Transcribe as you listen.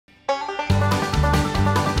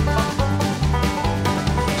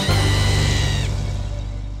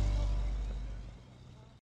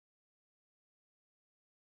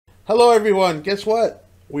Hello everyone, guess what?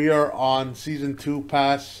 We are on Season 2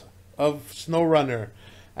 pass of Snowrunner.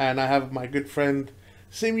 And I have my good friend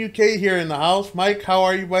Sim UK here in the house. Mike, how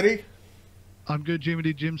are you, buddy? I'm good, Jimmy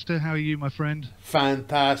Jimster. How are you, my friend?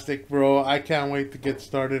 Fantastic, bro. I can't wait to get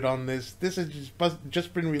started on this. This has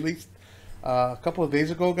just been released a couple of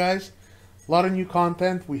days ago, guys. A lot of new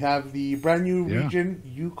content. We have the brand new region,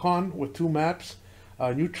 Yukon, with 2 maps.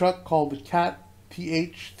 A new truck called the CAT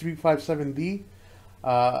TH357D.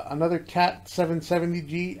 Another CAT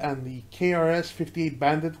 770G and the KRS 58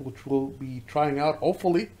 Bandit, which we'll be trying out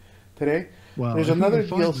hopefully today. Well, there's another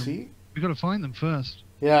DLC. We got to find them first.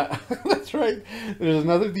 Yeah, that's right. There's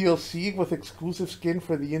another DLC with exclusive skin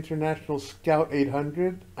for the International Scout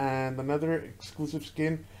 800 and another exclusive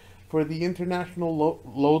skin for the International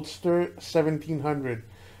Loadstar 1700.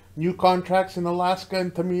 New contracts in Alaska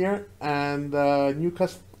and Taymyr and new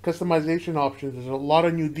customization options. There's a lot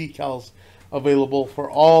of new decals available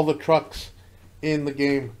for all the trucks in the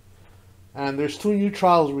game. And there's 2 new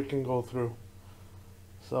trials we can go through.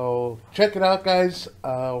 So check it out, guys.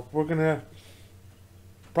 We're going to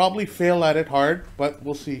probably fail at it hard, but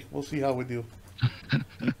we'll see. We'll see how we do.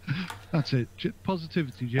 That's it.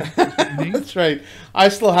 Positivity, Jim. That's what you need. That's right. I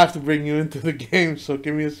still have to bring you into the game, so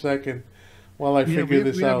give me a second while I figure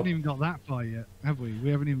this out. We haven't even got that far yet, have we? We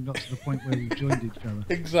haven't even got to the point where we've joined each other.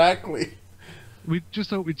 Exactly. We just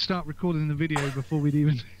thought we'd start recording the video before we'd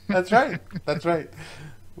even... That's right. That's right.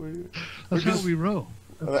 That's how we roll.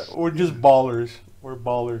 We're just ballers. We're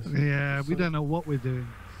ballers. Yeah, we don't know what we're doing.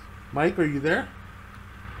 Mike, are you there?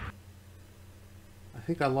 I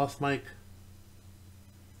think I lost Mike.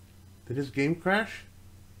 Did his game crash?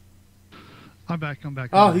 I'm back.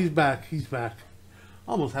 Oh, he's back. He's back.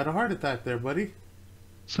 Almost had a heart attack there, buddy.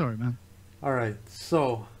 Sorry, man. All right,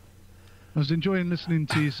 so... I was enjoying listening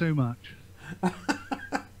to you so much.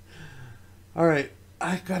 All right,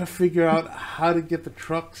 I gotta figure out how to get the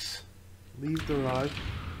trucks leave the garage.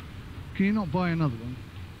 Can you not buy another one?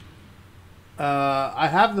 I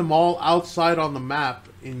have them all outside on the map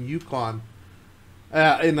in Yukon,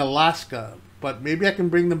 in Alaska, but maybe I can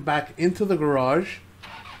bring them back into the garage.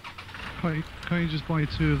 Can't you just buy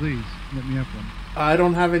 2 of these? Let me have one. I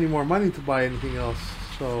don't have any more money to buy anything else,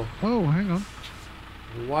 so... Oh, hang on.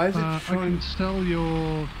 Why is it showing... I can sell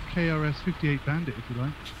your KRS 58 Bandit if you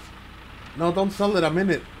like. No, don't sell it. I'm in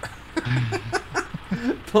it.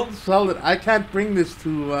 Don't sell it. I can't bring this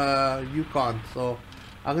to Yukon, so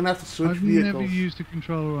I'm going to have to switch vehicles. I've never used a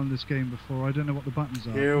controller on this game before. I don't know what the buttons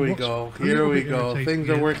are. Here we go. Here we go. Things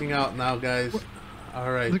are working out now, guys.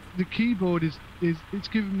 All right. The keyboard is it's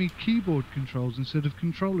giving me keyboard controls instead of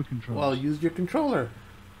controller controls. Well, use your controller.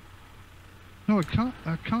 No, I can't.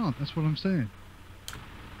 I can't. That's what I'm saying.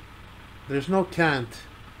 There's no can't.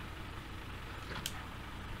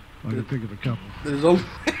 I can think of a couple. There's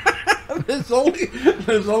only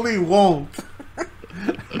there's only won't.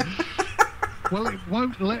 Well, it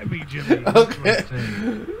won't let me, Jimmy. Okay.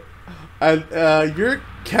 And your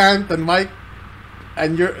can't and my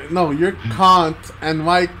your can't and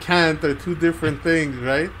my can't are 2 different things,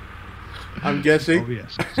 right? I'm guessing. Oh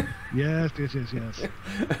yes. Yes.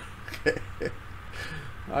 Okay.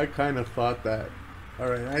 I kind of thought that. All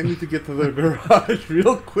right, I need to get to the garage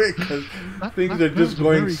real quick because things are just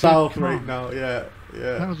going south right now. Yeah.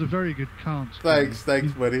 That was a very good can't. Thanks,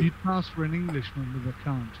 buddy. You passed for an Englishman with a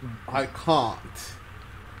can't. I can't.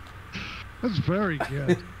 That's very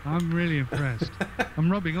good. I'm really impressed. I'm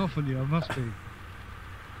rubbing off on you. I must be.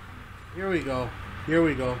 Here we go.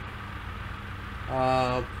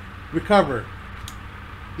 Recover.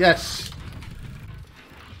 Yes.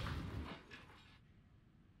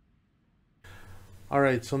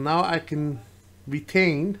 Alright, so now I can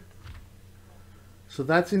retain. So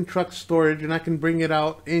that's in truck storage, and I can bring it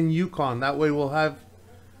out in Yukon. That way we'll have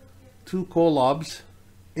 2 collabs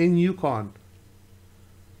in Yukon.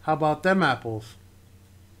 How about them apples?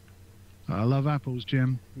 I love apples,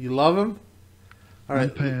 Jim. You love them?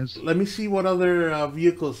 Alright, pears. Let me see what other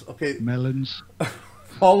vehicles. Okay. Melons.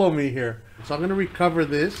 Follow me here. So I'm going to recover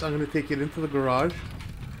this. I'm going to take it into the garage.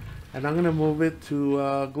 And I'm going to move it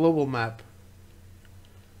to global map.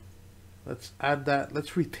 Let's add that.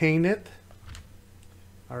 Let's retain it.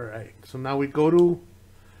 Alright, so now we go to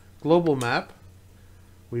global map.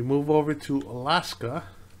 We move over to Alaska.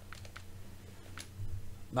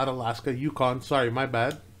 Not Alaska, Yukon. Sorry, my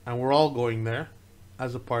bad. And we're all going there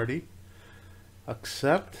as a party.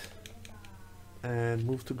 Accept. And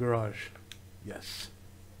move to garage. Yes.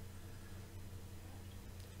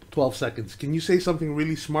 12 seconds. Can you say something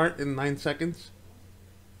really smart in 9 seconds?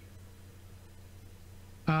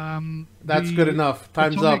 That's good enough.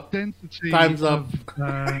 Time's up. Time's up.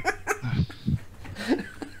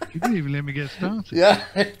 You didn't even let me get started. Yeah,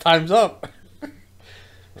 time's up.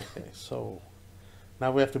 Okay, so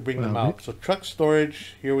now we have to bring them out. So truck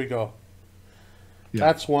storage, here we go. Yeah.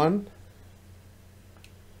 That's one.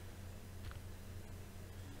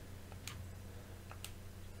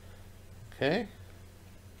 Okay.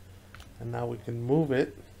 And now we can move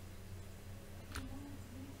it.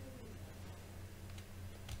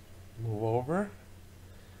 Move over.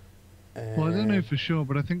 And well, I don't know for sure,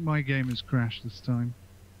 but I think my game has crashed this time.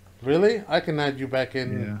 Really? I can add you back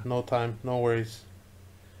in no time. No worries.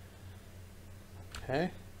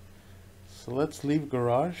 Okay. So let's leave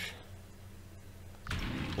garage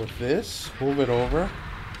with this. Move it over.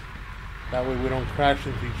 That way we don't crash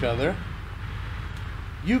into each other.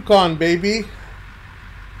 Yukon, baby.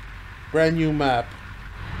 Brand new map.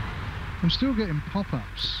 I'm still getting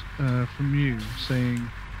pop-ups from you saying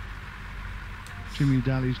Jimmy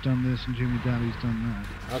Dali's done this and Jimmy Dali's done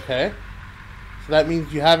that. Okay. So that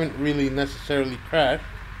means you haven't really necessarily crashed.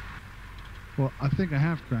 Well, I think I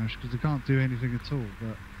have crashed because I can't do anything at all,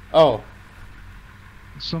 but... Oh.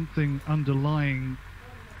 Something underlying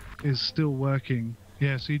is still working.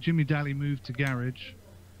 Yeah, see, Jimmy Dali moved to garage.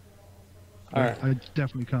 Alright. I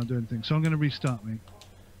definitely can't do anything, so I'm going to restart me.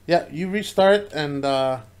 Yeah, you restart and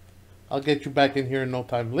I'll get you back in here in no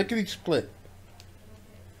time. Lickety split.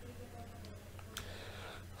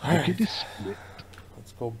 Alright. Lickety split.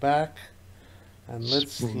 Let's go back and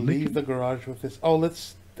let's leave the garage with this. Oh,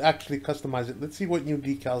 let's actually customize it. Let's see what new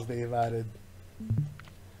decals they have added.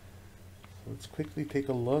 Let's quickly take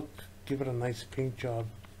a look. Give it a nice paint job.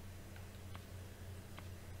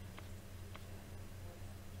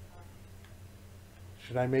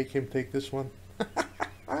 Should I make him take this one?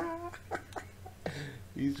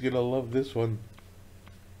 He's gonna love this one.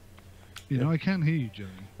 You know, I can't hear you, Johnny.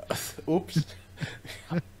 Oops.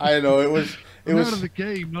 I know it was. It was out of the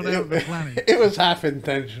game, not out of the planet. It was half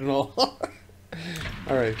intentional.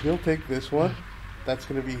 All right, he'll take this one. That's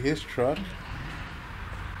gonna be his truck.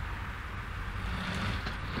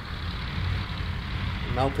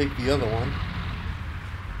 And I'll take the other one.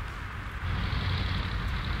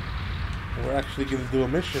 We're actually going to do a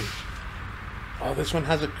mission. Oh, this one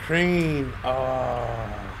has a crane.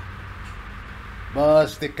 Oh.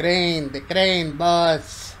 Boss, the crane,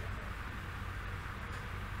 boss.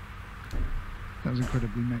 That was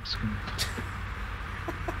incredibly Mexican.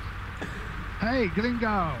 Hey,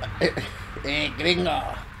 gringo. Hey,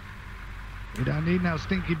 gringo. We don't need no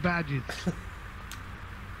stinky badges.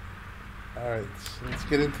 Alright, so let's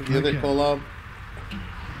get into the other collab.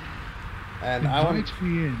 And I want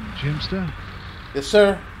me in, Jimster. Yes,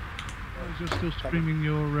 sir. You're still streaming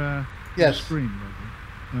your yes. stream,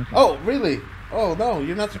 okay. Oh, really? Oh no,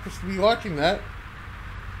 you're not supposed to be watching that.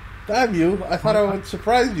 Damn you! I thought I would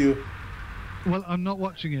surprise you. Well, I'm not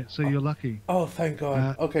watching it, so you're lucky. Oh, thank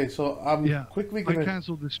God. Okay, so I'm quickly gonna. I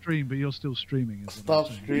cancelled the stream, but you're still streaming.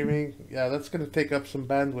 Stop streaming. Yeah, that's gonna take up some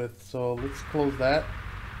bandwidth. So let's close that.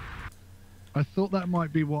 I thought that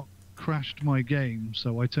might be what crashed my game,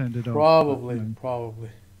 so I turned it off. Probably.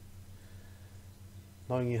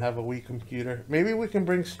 Knowing you have a weak computer. Maybe we can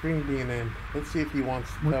bring Stream Bean in. Let's see if he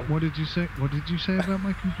wants to come. What did you say? What did you say about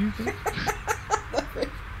my computer?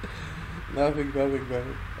 Nothing.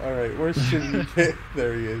 Alright, where's Cindy?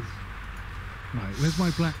 There he is. Right, where's my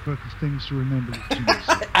black book of things to remember?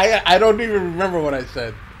 I don't even remember what I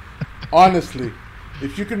said. Honestly.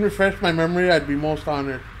 If you can refresh my memory, I'd be most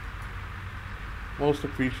honored. Most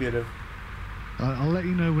appreciative. I'll let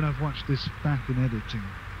you know when I've watched this back in editing.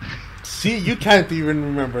 See, you can't even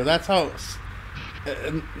remember. That's how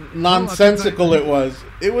nonsensical it was.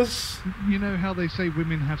 It was. You know how they say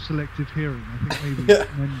women have selective hearing? I think maybe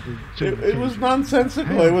men do. It was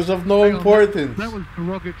nonsensical. It was of no importance. That was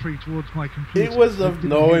derogatory towards my computer. It was of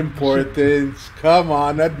no importance. Come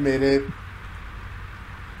on, admit it.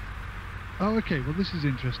 Oh, okay. Well, this is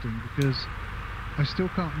interesting because I still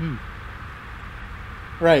can't move.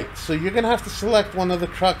 Right, so you're going to have to select one of the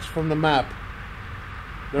trucks from the map.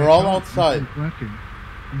 They're all outside.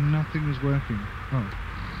 Nothing is working. Oh.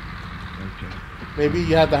 Okay. Maybe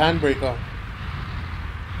you had the handbrake on.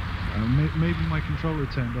 Maybe my controller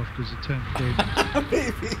turned off because it turned the game.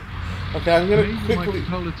 Maybe. Okay, I'm going to quickly... my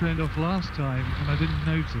controller turned off last time and I didn't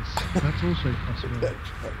notice. That's also possible.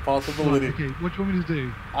 Possibility. Right, okay, what do you want me to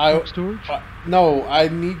do? Storage? No, I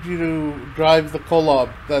need you to drive the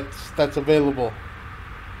collab that's available.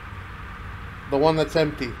 The one that's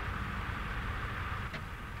empty.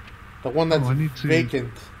 The one that's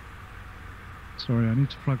vacant. Sorry, I need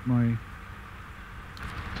to plug my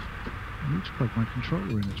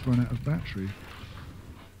controller in. It's run out of battery.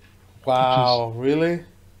 Wow, really?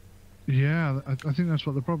 Yeah, I think that's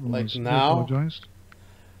what the problem was. Now? I apologized.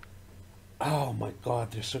 Oh my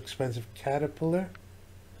god, they're so expensive. Caterpillar.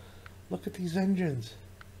 Look at these engines.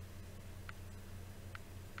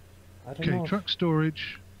 I don't know. Okay, truck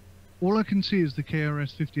storage. All I can see is the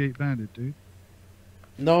KRS 58 Bandit, dude.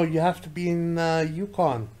 No, you have to be in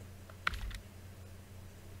Yukon.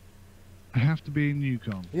 I have to be in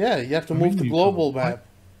Yukon. Yeah, you have to I'm move in to Yukon. global map.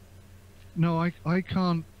 No, I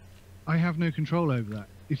can't. I have no control over that.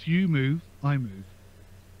 If you move, I move.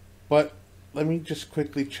 But let me just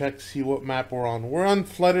quickly check, see what map we're on. We're on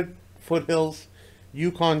Flooded Foothills,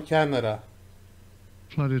 Yukon, Canada.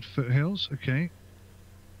 Flooded foothills, okay.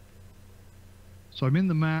 So I'm in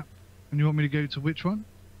the map, and you want me to go to which one?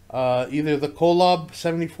 Either the Kolob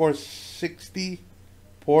 7460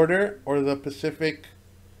 Porter or the Pacific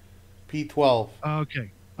P12.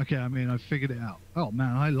 Okay, okay. I mean, I figured it out. Oh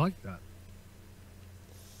man, I like that.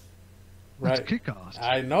 That's Right. kick-ass.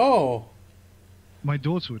 I know. My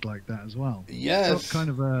daughter would like that as well. Yes. It's got kind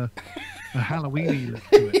of a Halloween-y look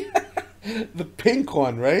to it. The pink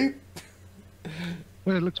one, right?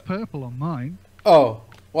 Well, it looks purple on mine. Oh,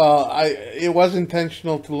 well, it was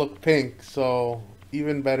intentional to look pink, so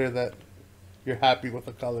even better that you're happy with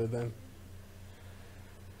the color then.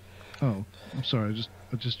 Oh, I'm sorry.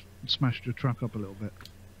 I just smashed your truck up a little bit.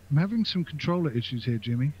 I'm having some controller issues here,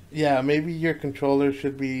 Jimmy. Yeah, maybe your controller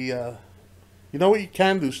should be... you know what you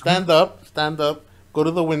can do? Stand up, go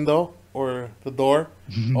to the window or the door,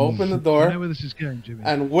 open the door, I know where this is going, Jimmy.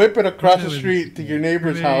 and whip it across the street to your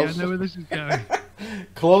neighbor's Jimmy, house. I know where this is going.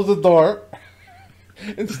 Close the door,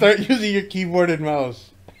 and start using your keyboard and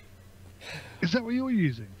mouse. Is that what you're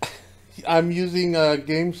using? I'm using a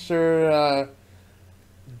GameSir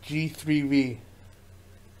G3V.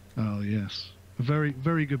 Oh, yes. A very,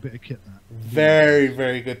 very good bit of kit, that. Very,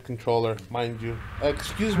 very good controller, mind you.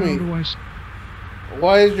 Excuse How me, do I...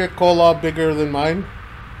 why is your cola bigger than mine?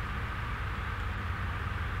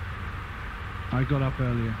 I got up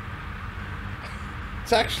earlier.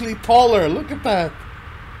 It's actually taller, look at that.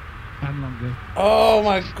 And longer. Oh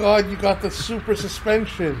my god, you got the super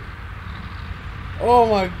suspension. Oh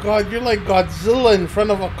my god, you're like Godzilla in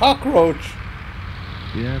front of a cockroach.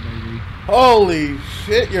 Yeah, baby. Holy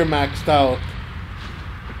shit, you're maxed out.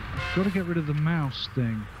 Got to get rid of the mouse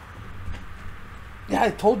thing. Yeah, I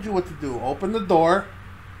told you what to do. Open the door.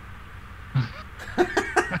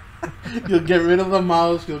 You'll get rid of the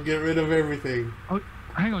mouse, you'll get rid of everything. Oh,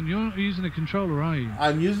 hang on, you're not using a controller, are you?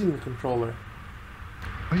 I'm using the controller.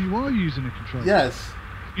 Oh, you are using a controller? Yes.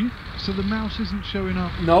 So the mouse isn't showing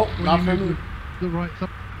up Nope, when not you for move me. the right thumb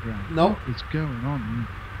around? Nope. What is going on?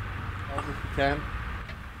 If you can.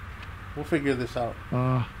 We'll figure this out.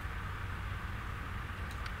 Right,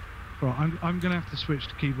 I'm going to have to switch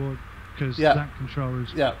to keyboard because Yeah. that controller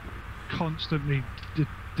is Yeah, constantly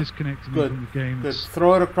disconnecting me good. from the game. Good.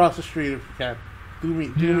 Throw it across the street if you can. Do me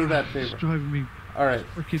that It's favor. driving me Alright,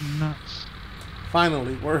 freaking nuts.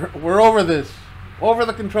 finally. We're over this. Over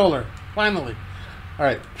the controller. Finally.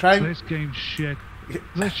 Alright, try... This game's shit.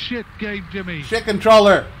 The shit game, Jimmy. Shit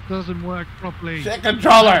controller! Doesn't work properly. Shit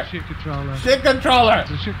controller! Shit controller. Shit controller!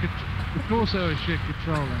 It's a shit it's also a shit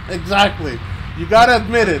controller. Exactly. You gotta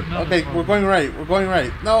admit it. Another Okay, problem. we're going right. We're going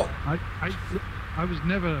right. No. I was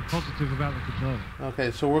never positive about the controller.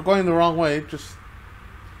 Okay, so we're going the wrong way. Just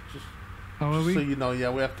Oh, are we? so you know, yeah,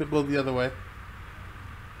 we have to go the other way.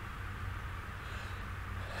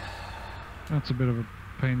 That's a bit of a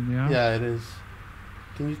pain in the ass. Yeah, it is.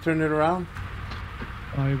 Can you turn it around?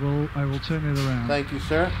 I will turn it around. Thank you,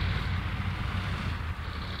 sir.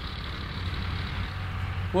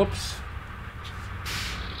 Whoops.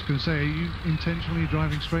 I was going to say, are you intentionally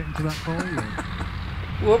driving straight into that pole?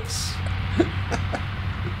 Or? Whoops.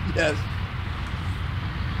 Yes.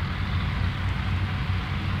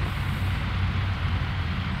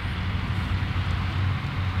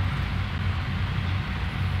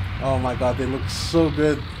 Oh my god, they look so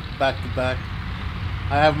good back to back.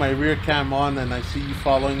 I have my rear cam on and I see you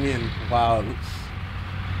following me and wow, it looks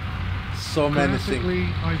so menacing. Graphically,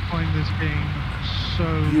 I find this game so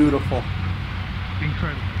Beautiful.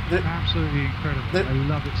 incredible. Absolutely incredible. I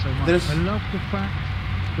love it so much. I love the fact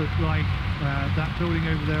that like that building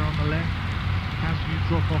over there on the left, as you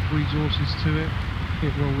drop off resources to it,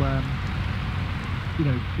 it will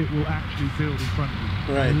it will actually build in front of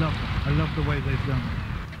you. Right. I love it. I love the way they've done it.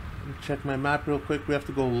 Let me check my map real quick. We have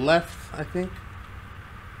to go left, I think.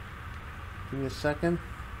 Give me a second.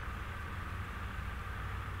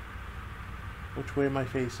 Which way am I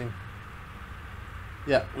facing?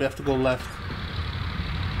 Yeah, we have to go left.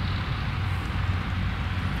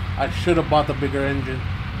 I should have bought the bigger engine.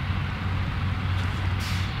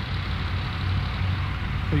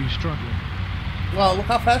 Are you struggling? Well, look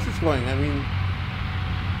how fast it's going. I mean,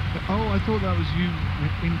 Oh, I thought that was you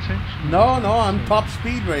intentionally. No, no, I'm top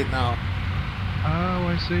speed right now. Oh,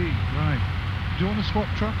 I see. Right. Do you want to swap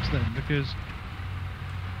trucks then? Because...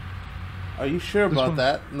 Are you sure about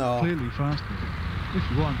that? No. Clearly faster. If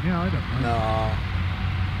you want. Yeah, I don't know. No.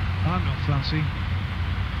 I'm not fussy.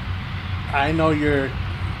 I know you're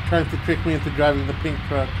trying to trick me into driving the pink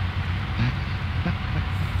truck.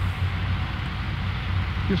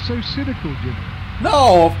 You're so cynical, Jimmy.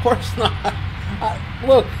 No, of course not.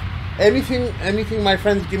 Look, anything my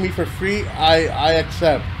friends give me for free, I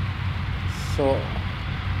accept. So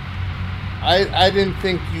I didn't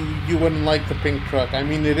think you wouldn't like the pink truck. I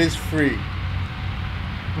mean, it is free.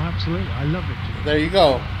 Well, absolutely. I love it, Jimmy. There you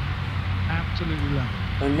go. Absolutely love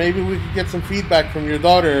it. And maybe we could get some feedback from your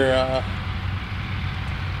daughter.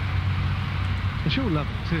 She'll love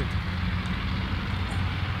it too.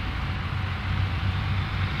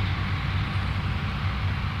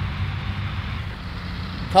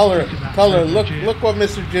 Tell her, look what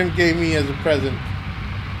Mr. Jim gave me as a present.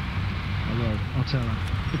 I will. I'll tell her.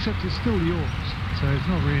 Except it's still yours, so it's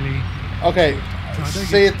not really... Okay,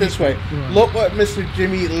 say it this way. Right. Look what Mr.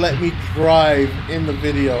 Jimmy let me drive in the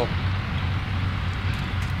video.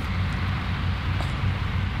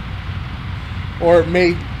 Or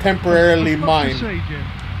made temporarily mine.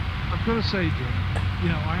 I've got to say, Jim, you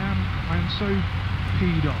know, I am so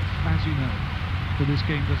peed off, as you know, that this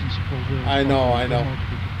game doesn't support wheels. I know.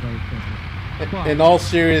 In all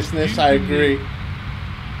seriousness, I agree.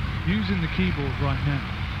 Using the keyboard right now,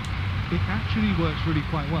 it actually works really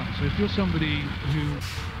quite well. So if you're somebody who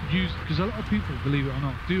because a lot of people, believe it or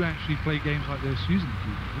not, do actually play games like this using the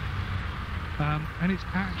keyboard, and it's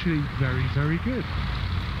actually very, very good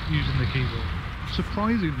using the keyboard.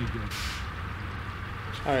 Surprisingly good.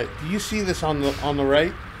 All right, do you see this on the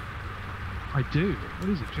right? I do. What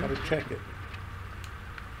is it, Jim? Gotta check it.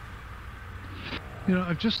 You know,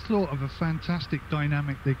 I've just thought of a fantastic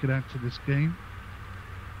dynamic they could add to this game.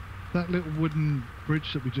 That little wooden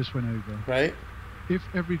bridge that we just went over. Right. If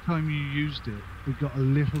every time you used it, it got a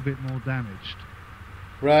little bit more damaged.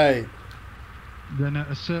 Right. Then at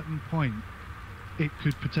a certain point, it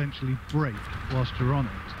could potentially break whilst you're on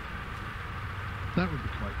it. That would be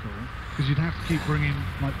quite cool, because you'd have to keep bringing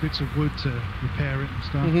like bits of wood to repair it and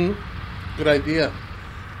stuff. Mm-hmm. Good idea.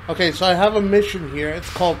 Okay, so I have a mission here. It's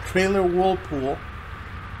called Trailer Whirlpool.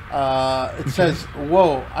 It says,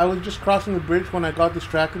 whoa, I was just crossing the bridge when I got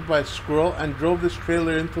distracted by a squirrel and drove this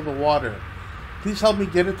trailer into the water. Please help me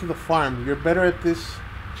get it to the farm. You're better at this.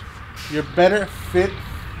 You're better fit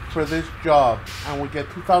for this job. And we get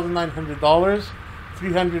 $2,900,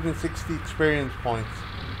 360 experience points.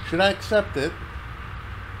 Should I accept it?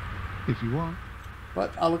 If you want.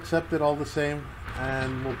 But I'll accept it all the same,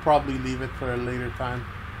 and we'll probably leave it for a later time.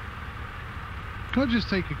 Can I just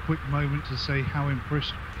take a quick moment to say how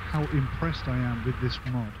impressed I am with this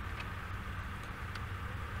mod?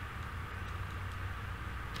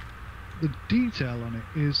 The detail on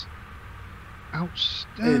it is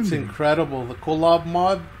outstanding. It's incredible. The collab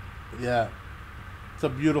mod, yeah, it's a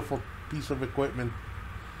beautiful piece of equipment.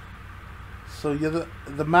 So yeah,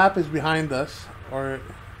 the map is behind us, or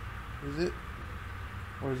is it?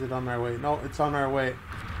 Or is it on our way? No, it's on our way.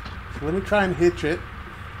 So let me try and hitch it.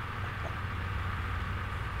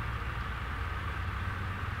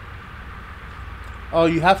 Oh,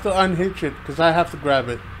 you have to unhitch it, because I have to grab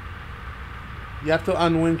it. You have to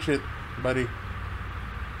unwinch it, buddy.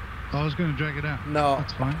 I was going to drag it out. No.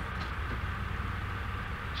 That's fine.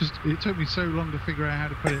 Just, it took me so long to figure out how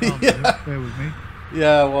to put it on. Yeah. Bear with me.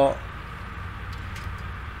 Yeah, well.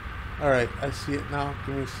 Alright, I see it now.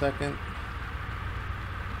 Give me a second.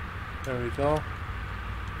 There we go.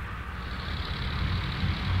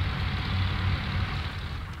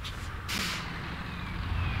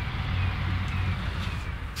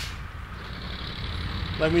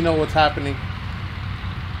 Let me know what's happening.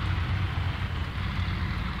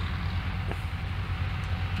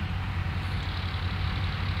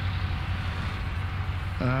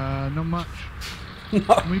 Not much.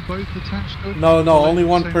 Can we both attach to it? No, only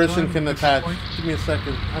one person can attach. Give me a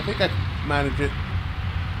second. I think I can manage it.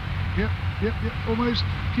 Yep, almost.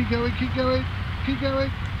 Keep going.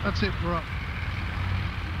 That's it, we're up.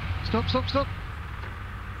 Stop.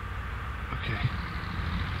 Okay.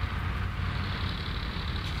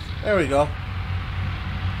 There we go.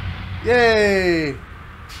 Yay!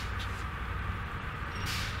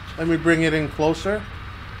 Let me bring it in closer.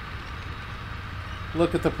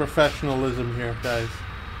 Look at the professionalism here, guys.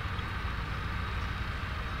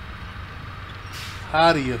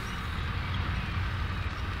 How do you...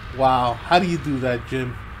 Wow, how do you do that,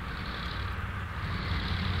 Jim?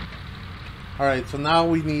 Alright, so now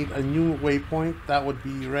we need a new waypoint. That would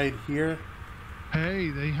be right here.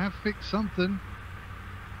 Hey, they have fixed something.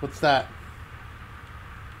 What's that?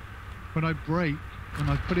 When I brake, when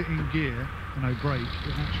I put it in gear and I brake,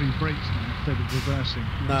 it actually brakes now instead of reversing.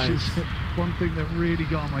 Nice. Which is one thing that really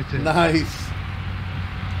got on my tip. Nice.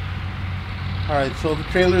 Alright, so the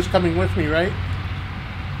trailer's coming with me, right?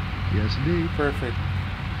 Yes, indeed. Perfect.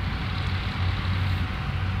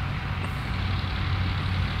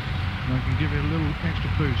 And I can give it a little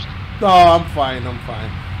extra boost. No, I'm fine, I'm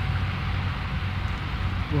fine.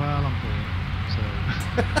 Well, I'm bored, so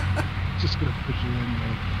just gonna push you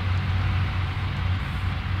anyway.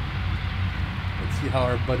 Let's see how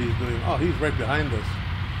our buddy's doing. Oh, he's right behind us.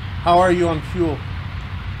 How are you on fuel?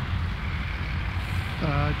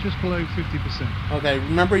 Just below 50%. Okay,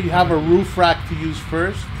 remember you have a roof rack to use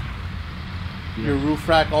first. Yeah. Your roof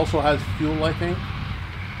rack also has fuel, I think.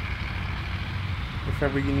 If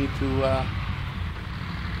ever you need to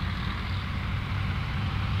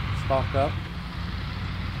stock up.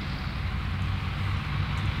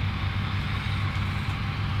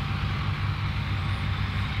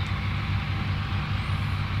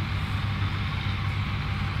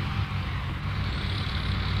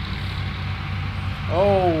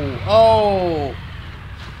 Oh!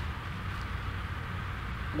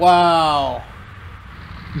 Wow!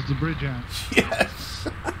 Is the bridge out? Yes!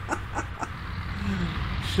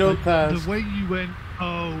 Show task. The way you went,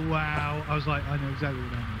 oh wow, I was like, I know exactly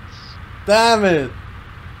what that means. Damn it!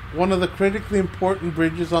 One of the critically important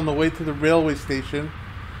bridges on the way to the railway station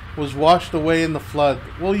was washed away in the flood.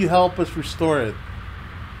 Will you help us restore it?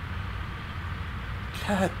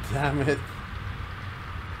 God damn it.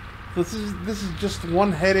 This is just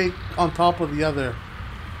one headache on top of the other.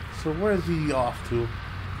 So where is he off to?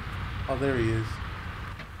 Oh, there he is.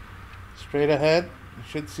 Straight ahead. You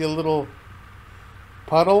should see a little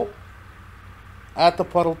puddle. At the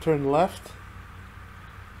puddle, turn left.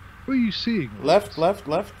 What are you seeing? Left, left,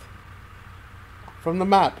 left. From the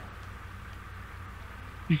map.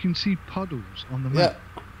 You can see puddles on the map.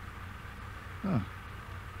 Yeah.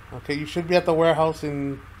 Oh. Okay, you should be at the warehouse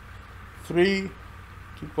in 3.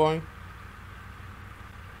 Keep going.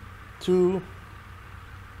 2.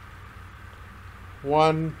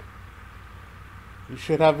 1. You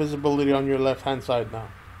should have visibility on your left-hand side now.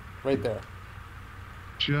 Right there.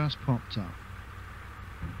 Just popped up.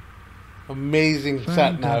 Amazing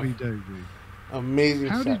sat nav. Amazing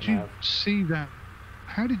How sat did you nav. see that?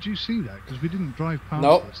 How did you see that? Because we didn't drive past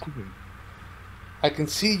Nope. this, did we? I can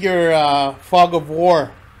see your fog of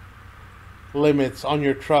war limits on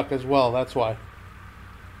your truck as well. That's why.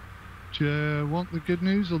 Do you want the good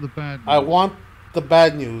news or the bad news? I want the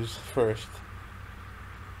bad news first.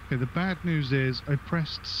 Okay, the bad news is I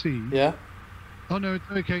pressed C. Yeah? Oh no, it's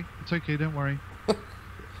okay. It's okay, don't worry.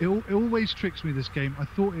 It always tricks me, this game. I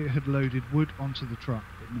thought it had loaded wood onto the truck,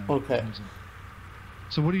 but no. Okay. It hasn't.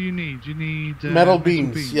 So what do you need? You need metal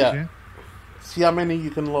beams, yeah. See how many you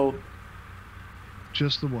can load.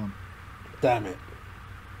 Just the one. Damn it.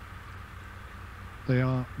 They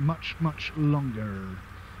are much, much longer.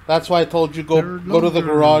 That's why I told you go to the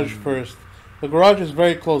garage first. The garage is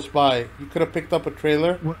very close by. You could have picked up a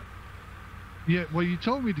trailer. What? Yeah, well, you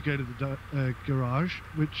told me to go to the garage,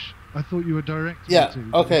 which I thought you were directing me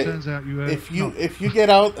to. Okay. It turns out you were if you not. get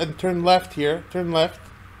out and turn left here, turn left.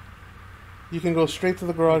 You can go straight to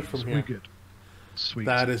the garage from here. We're good. Sweet.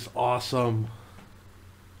 That is awesome.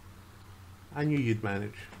 I knew you'd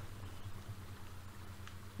manage.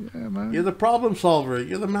 Yeah, man. You're the problem solver.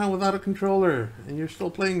 You're the man without a controller, and you're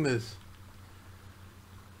still playing this.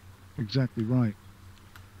 Exactly right.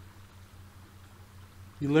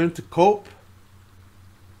 You learn to cope.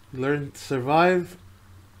 You learn to survive.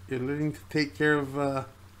 You're learning to take care of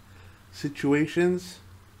situations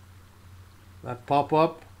that pop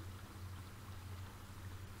up.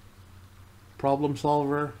 Problem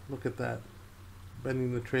solver. Look at that.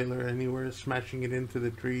 Bending the trailer anywhere, smashing it into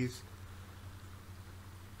the trees.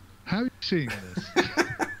 How are you seeing this?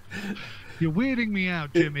 You're weirding me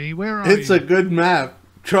out, Jimmy. Where are you? It's a good map.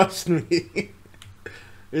 Trust me.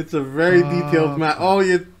 It's a very detailed map. Oh,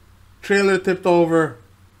 your trailer tipped over.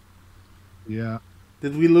 Yeah.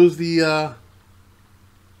 Did we lose the...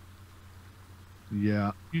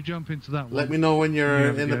 Yeah. You jump into that one. Let me know when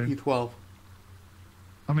you're in the P12.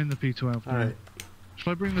 I'm in the P12. Alright.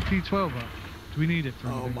 Shall I bring the P12 up? Do we need it for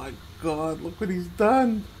anything? Oh my god, look what he's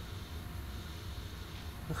done.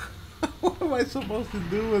 What am I supposed to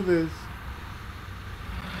do with this?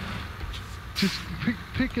 Just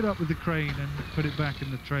pick it up with the crane and put it back in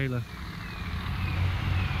the trailer.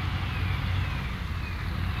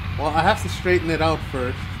 Well, I have to straighten it out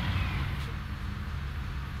first.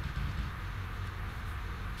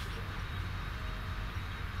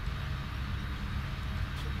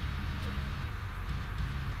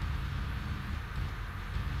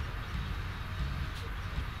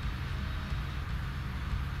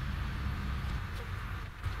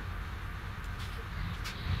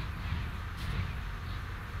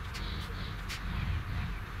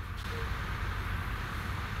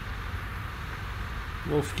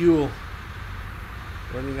 No fuel.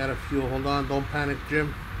 Running out of fuel. Hold on, don't panic,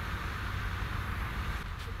 Jim.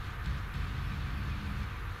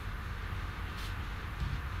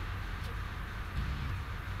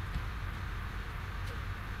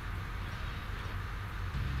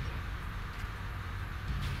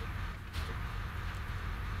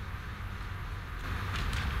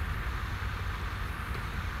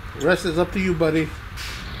 The rest is up to you, buddy.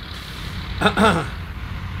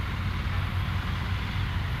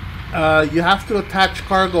 You have to attach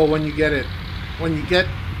cargo when you get it.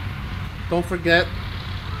 Don't forget,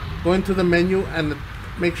 go into the menu and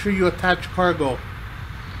make sure you attach cargo.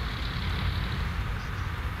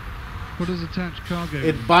 What does attached cargo?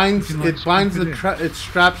 It binds. It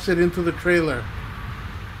straps it into the trailer.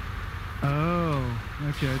 Oh,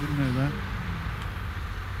 okay. I didn't know that.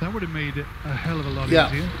 That would have made it a hell of a lot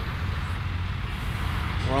easier.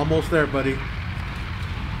 We're almost there, buddy.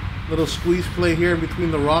 Little squeeze play here in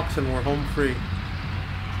between the rocks, and we're home free.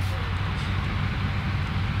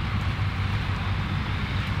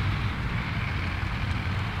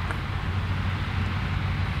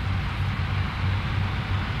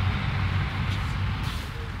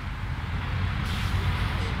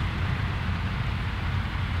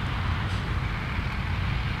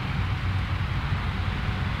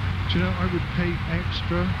 Do you know, I would pay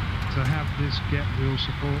extra to have this get wheel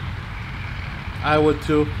support. I would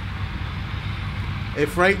too.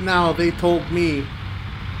 If right now they told me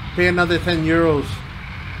pay another 10 euros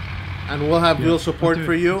and we'll have wheel support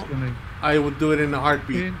for you, instantly. I would do it in a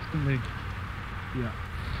heartbeat. Instantly. Yeah.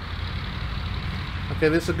 Okay,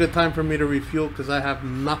 this is a good time for me to refuel because I have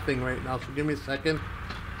nothing right now, so give me a second.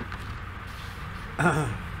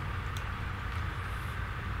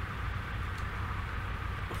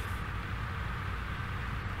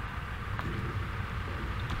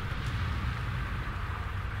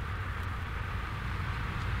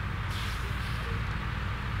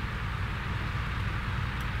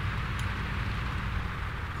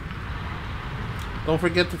 Don't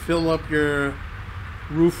forget to fill up your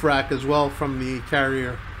roof rack as well from the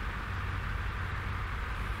carrier.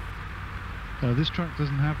 This truck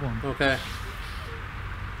doesn't have one. Okay.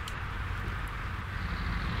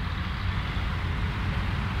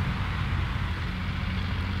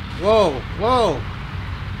 Whoa, whoa!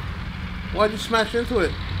 Why'd you smash into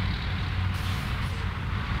it?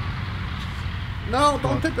 No,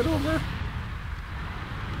 don't tip it over.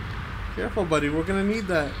 Careful, buddy. We're gonna need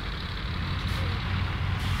that.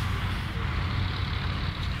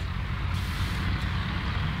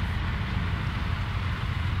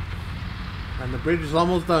 And the bridge is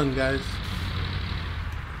almost done, guys.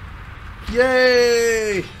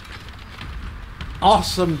 Yay!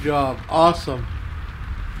 Awesome job. Awesome.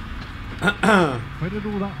 Where did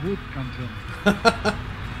all that wood come from?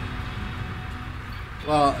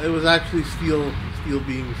 Well, it was actually steel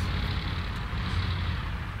beams.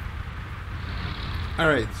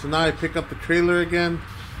 Alright, so now I pick up the trailer again.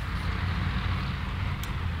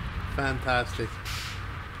 Fantastic.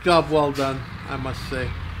 Job well done, I must say.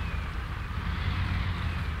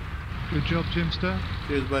 Good job, Jimster.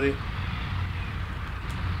 Cheers, buddy.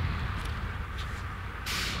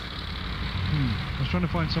 I was trying to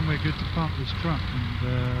find somewhere good to park this truck, and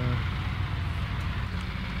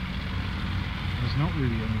there's not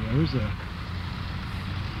really anywhere, is there?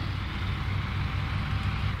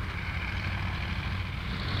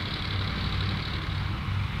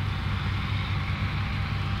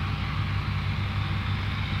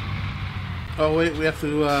 Oh wait, we have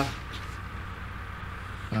to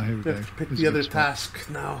here we go. pick the other task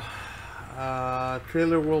now.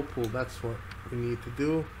 Trailer whirlpool, that's what we need to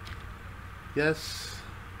do. Yes.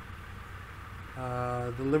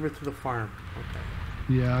 Deliver to the farm. Okay.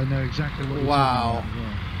 Yeah, I know exactly what you're wow. talking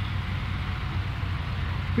about.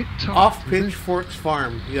 Bit tight, Off Pitchforks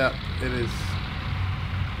Farm. Yeah, it is.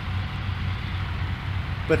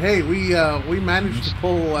 But hey, we managed to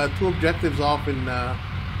pull 2 objectives off in a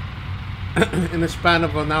span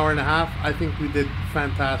of an hour and a half. I think we did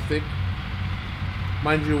fantastic.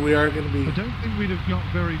 Mind you, we are going to be... I don't think we'd have got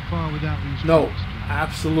very far without these No, trucks.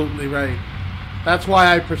 absolutely right. That's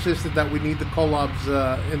why I persisted that we need the collabs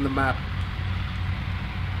in the map.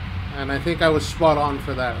 And I think I was spot on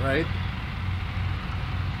for that, right?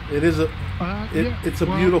 It is a... yeah. It's a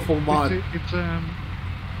beautiful mod. It's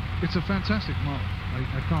a fantastic mod.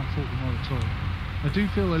 I can't fault the mod at all. I do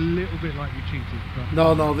feel a little bit like you cheated. But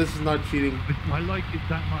No, this is not cheating. I like it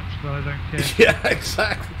that much that I don't care. Yeah,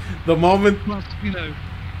 exactly. The moment... Plus, you know,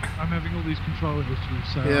 I'm having all these control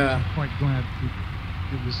issues, so yeah. I'm quite glad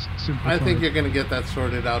it was simplified. I think you're going to get that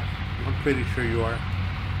sorted out. I'm pretty sure you are.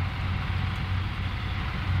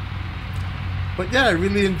 But yeah, I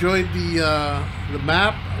really enjoyed the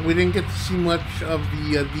map. We didn't get to see much of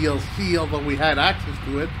the DLC, although we had access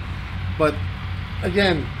to it. But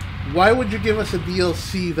again, why would you give us a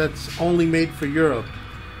DLC that's only made for Europe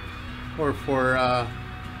or for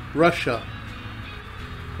Russia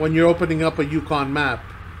when you're opening up a Yukon map?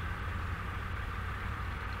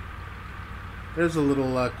 There's a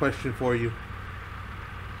little question for you.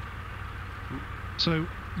 So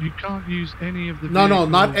you can't use any of the No, vehicles?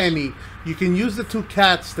 not any. You can use the 2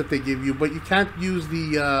 cats that they give you, but you can't use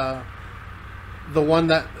the one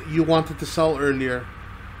that you wanted to sell earlier.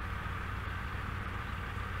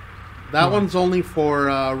 That one's only for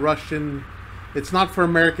Russian. It's not for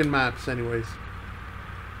American maps, anyways.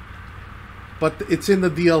 But it's in the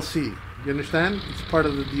DLC. You understand? It's part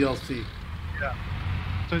of the DLC. Yeah.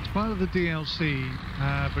 So it's part of the DLC,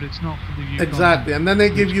 but it's not for the Yukon. Exactly. And then they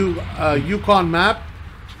give you a Yukon map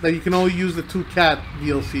that you can only use the 2 cat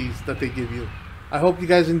DLCs that they give you. I hope you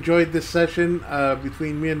guys enjoyed this session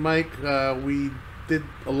between me and Mike. We did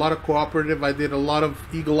a lot of cooperative. I did a lot of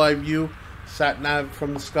eagle eye view, sat nav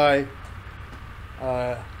from the sky.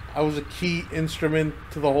 I was a key instrument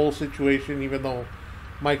to the whole situation, even though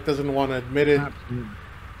Mike doesn't want to admit it. Absolutely.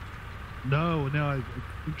 No.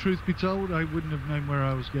 Truth be told, I wouldn't have known where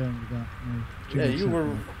I was going with that. No, yeah, you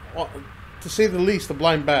were, to say the least, a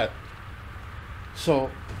blind bat.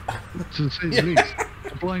 So, to say the least,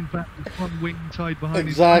 a blind bat with one wing tied behind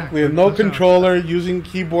exactly, his back. and no controller, using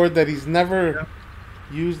keyboard that he's never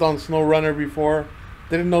used on Snowrunner before.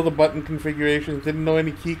 Didn't know the button configurations, didn't know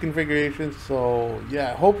any key configurations. So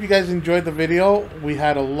yeah, hope you guys enjoyed the video. We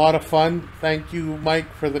had a lot of fun. Thank you,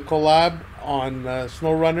 Mike, for the collab on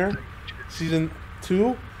Snowrunner Season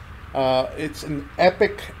 2. It's an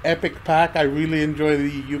epic pack. I really enjoy the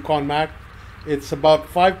Yukon map. It's about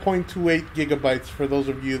 5.28 gigabytes for those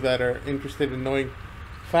of you that are interested in knowing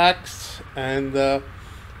facts, and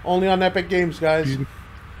only on Epic Games, guys. Beautiful.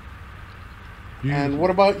 And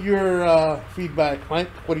what about your feedback, Mike?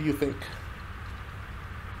 What do you think?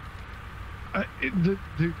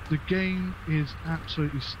 The game is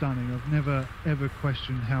absolutely stunning. I've never ever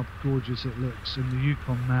questioned how gorgeous it looks, and the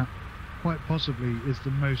Yukon map quite possibly is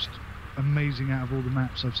the most amazing out of all the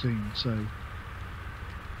maps I've seen. So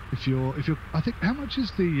if you're I think, how much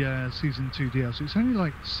is the season 2 DLC? It's only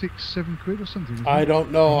like 6-7 quid or something. I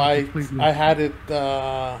don't know. I had it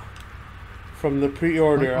from the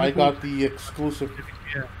pre-order. I got the exclusive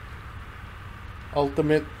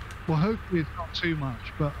ultimate. Well, hopefully it's not too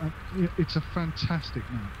much, but it's a fantastic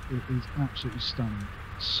map. It is absolutely stunning.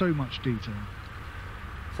 So much detail.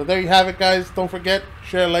 So there you have it, guys. Don't forget,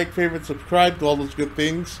 share, like, favorite, subscribe, do all those good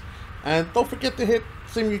things. And don't forget to hit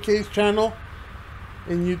SimUK's channel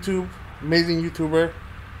in YouTube. Amazing YouTuber.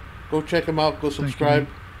 Go check him out. Go subscribe.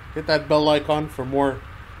 Hit that bell icon for more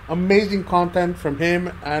amazing content from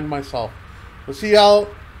him and myself. We'll see y'all.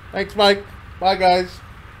 Thanks, Mike. Bye, guys.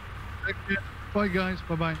 Bye, guys.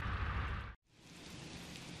 Bye-bye.